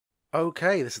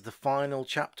Okay, this is the final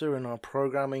chapter in our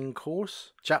programming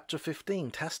course. Chapter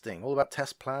 15, testing, all about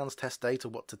test plans, test data,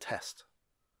 what to test.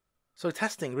 So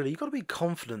testing, really, you've got to be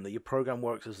confident that your program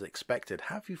works as expected.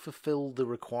 Have you fulfilled the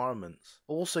requirements?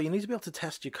 Also, you need to be able to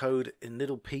test your code in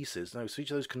little pieces. Now, so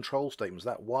each of those control statements,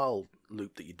 that while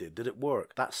loop that you did it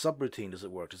work? That subroutine, does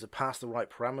it work? Does it pass the right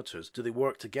parameters? Do they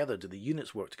work together? Do the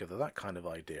units work together? That kind of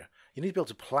idea. You need to be able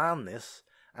to plan this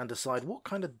and decide what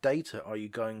kind of data are you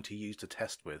going to use to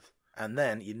test with. And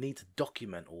then you need to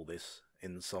document all this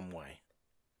in some way.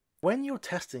 When you're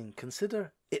testing,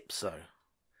 consider IPSO.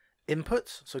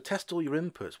 Inputs, so test all your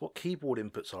inputs. What keyboard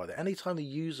inputs are there? Anytime the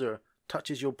user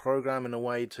touches your program in a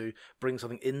way to bring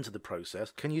something into the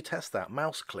process, can you test that?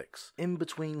 Mouse clicks, in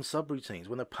between subroutines,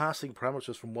 when they're passing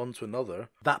parameters from one to another,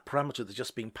 that parameter that's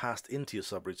just being passed into your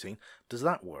subroutine, does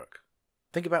that work?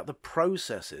 Think about the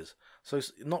processes. So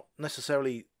it's not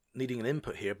necessarily needing an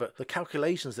input here, but the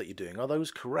calculations that you're doing, are those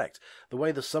correct? The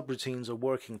way the subroutines are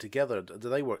working together, do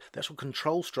they work? The actual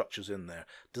control structures in there,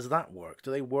 does that work?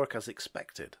 Do they work as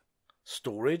expected?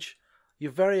 Storage,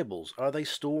 your variables, are they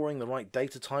storing the right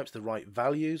data types, the right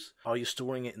values? Are you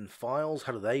storing it in files?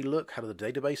 How do they look? How do the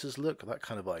databases look? That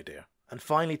kind of idea. And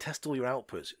finally, test all your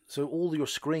outputs. So all your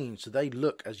screens, do they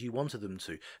look as you wanted them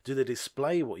to? Do they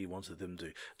display what you wanted them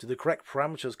to? Do the correct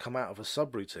parameters come out of a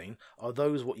subroutine? Are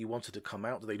those what you wanted to come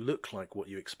out? Do they look like what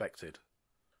you expected?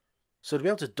 So to be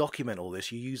able to document all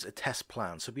this, you use a test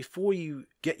plan. So before you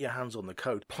get your hands on the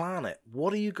code, plan it.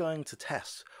 What are you going to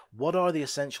test? What are the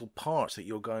essential parts that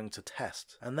you're going to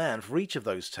test? And then for each of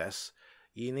those tests,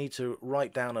 you need to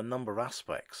write down a number of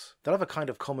aspects. They'll have a kind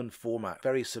of common format,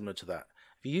 very similar to that.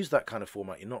 If you use that kind of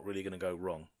format, you're not really going to go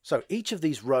wrong. So each of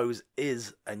these rows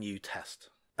is a new test.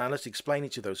 And let's explain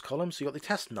each of those columns. So you've got the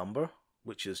test number,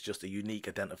 which is just a unique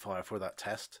identifier for that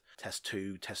test. Test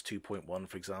 2, test 2.1,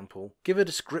 for example. Give a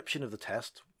description of the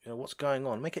test. What's going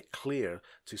on. Make it clear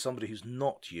to somebody who's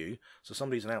not you. So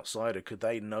somebody who's an outsider, could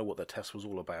they know what the test was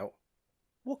all about?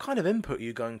 What kind of input are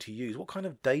you going to use? What kind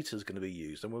of data is going to be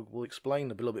used? And we'll explain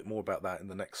a little bit more about that in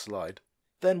the next slide.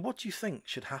 Then what do you think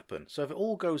should happen? So if it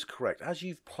all goes correct, as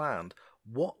you've planned,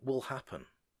 what will happen?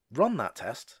 Run that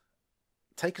test,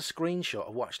 take a screenshot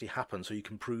of what actually happened so you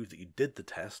can prove that you did the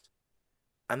test,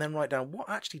 and then write down what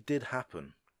actually did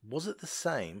happen. Was it the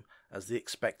same as the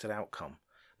expected outcome?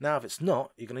 Now if it's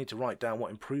not, you're going to need to write down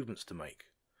what improvements to make.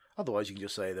 Otherwise you can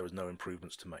just say there was no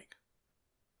improvements to make.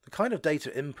 The kind of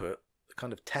data input, the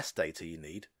kind of test data you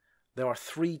need, there are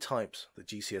 3 types that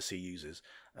GCSE uses,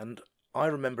 and I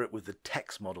remember it with the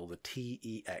TEX model, the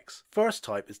TEX. First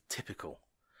type is typical,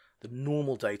 the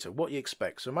normal data, what you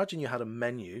expect. So imagine you had a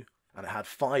menu and it had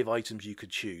 5 items you could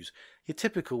choose. Your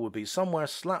typical would be somewhere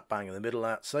slap bang in the middle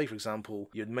at, say for example,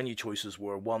 your menu choices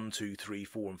were 1, 2, 3,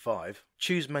 4 and 5.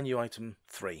 Choose menu item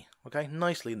 3, okay,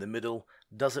 nicely in the middle.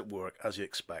 Does it work as you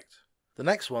expect? The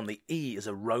next one, the E, is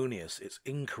erroneous, it's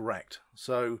incorrect.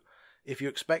 So if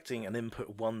you're expecting an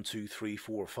input of 1, 2, 3,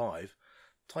 4, 5,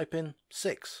 type in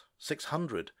 6,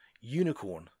 600,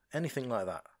 unicorn, anything like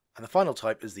that. And the final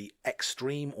type is the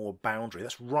extreme or boundary.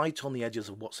 That's right on the edges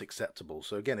of what's acceptable.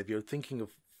 So again, if you're thinking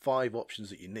of 5 options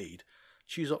that you need,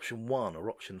 choose option 1 or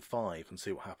option 5 and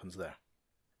see what happens there.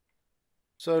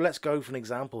 So let's go for an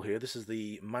example here. This is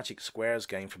the Magic Squares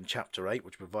game from Chapter 8,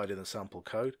 which provided in the sample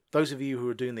code. Those of you who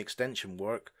are doing the extension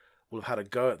work will have had a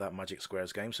go at that Magic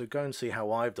Squares game, so go and see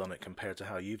how I've done it compared to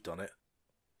how you've done it.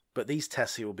 But these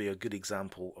tests here will be a good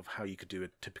example of how you could do a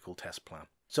typical test plan.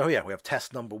 So yeah, we have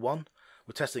test number 1.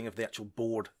 We're testing if the actual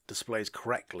board displays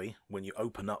correctly when you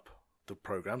open up the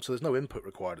program. So there's no input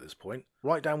required at this point.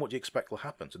 Write down what you expect will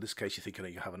happen. So in this case, you're thinking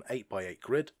you have an 8x8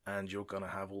 grid and you're going to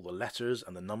have all the letters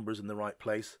and the numbers in the right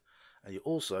place. And you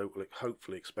also will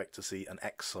hopefully expect to see an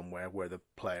X somewhere where the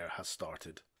player has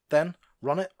started. Then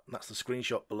run it, and that's the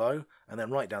screenshot below, and then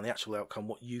write down the actual outcome,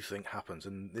 what you think happens.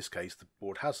 In this case, the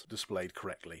board has displayed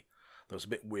correctly. That was a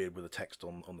bit weird with the text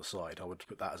on the side. I would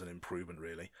put that as an improvement,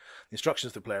 really. The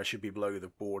instructions to the player should be below the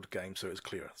board game so it's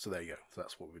clear. So there you go. So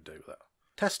that's what we do with that.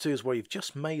 Test 2 is where you've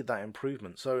just made that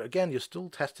improvement. So again, you're still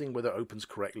testing whether it opens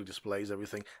correctly, displays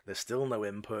everything. There's still no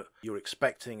input. You're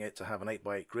expecting it to have an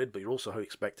 8x8 grid, but you're also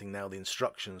expecting now the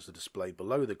instructions to display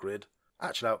below the grid.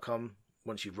 Actual outcome,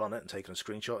 once you've run it and taken a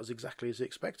screenshot, is exactly as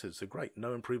expected. So great,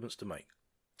 no improvements to make.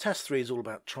 Test 3 is all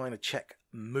about trying to check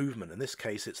movement. In this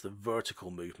case, it's the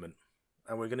vertical movement.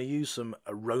 And we're going to use some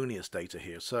erroneous data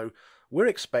here. So we're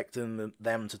expecting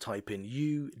them to type in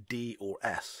U, D, or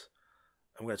S.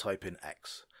 And we're going to type in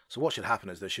X. So what should happen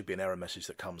is there should be an error message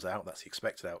that comes out. That's the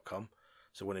expected outcome.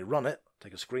 So when you run it,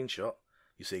 take a screenshot,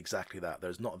 you see exactly that.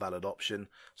 There's not a valid option.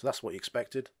 So that's what you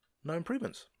expected. No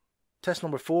improvements. Test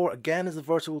number 4 again is the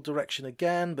vertical direction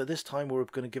again, but this time we're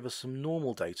going to give us some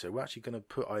normal data. We're actually going to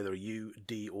put either U,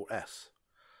 D or S.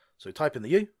 So type in the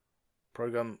U,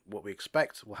 program, what we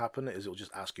expect will happen is it will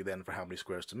just ask you then for how many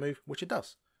squares to move, which it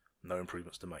does. No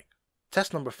improvements to make.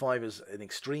 Test number 5 is an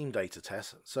extreme data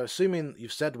test. So assuming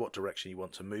you've said what direction you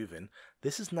want to move in,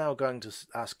 this is now going to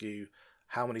ask you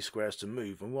how many squares to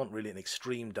move, and we want really an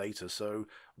extreme data, so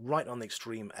right on the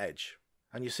extreme edge.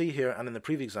 And you see here, and in the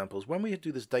previous examples, when we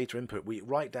do this data input, we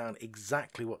write down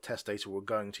exactly what test data we're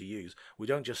going to use. We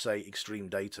don't just say extreme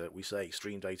data, we say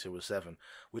extreme data was 7.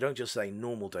 We don't just say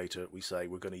normal data, we say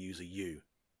we're going to use a U.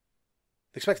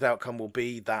 The expected outcome will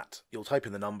be that you'll type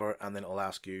in the number and then it'll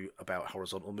ask you about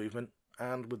horizontal movement.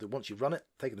 And once you've run it,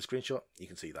 taken the screenshot, you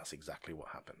can see that's exactly what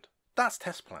happened. That's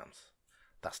test plans.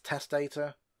 That's test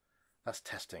data. That's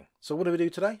testing. So what do we do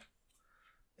today?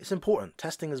 It's important.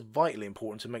 Testing is vitally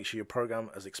important to make sure your program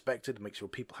as expected, make sure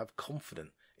people have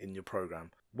confidence in your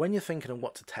program. When you're thinking of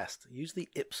what to test, use the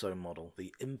IPSO model,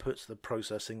 the inputs, the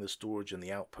processing, the storage and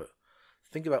the output.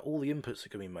 Think about all the inputs that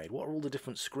can be made. What are all the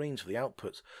different screens for the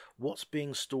outputs? What's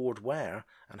being stored where?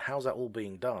 And how's that all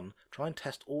being done? Try and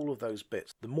test all of those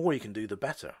bits. The more you can do, the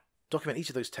better. Document each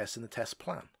of those tests in the test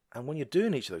plan. And when you're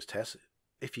doing each of those tests,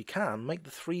 if you can, make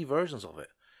the 3 versions of it.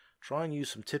 Try and use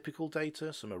some typical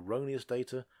data, some erroneous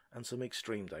data, and some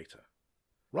extreme data.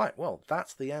 Right, well,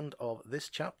 that's the end of this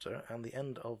chapter and the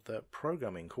end of the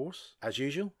programming course. As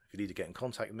usual, if you need to get in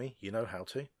contact with me, you know how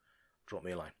to. Drop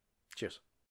me a line. Cheers.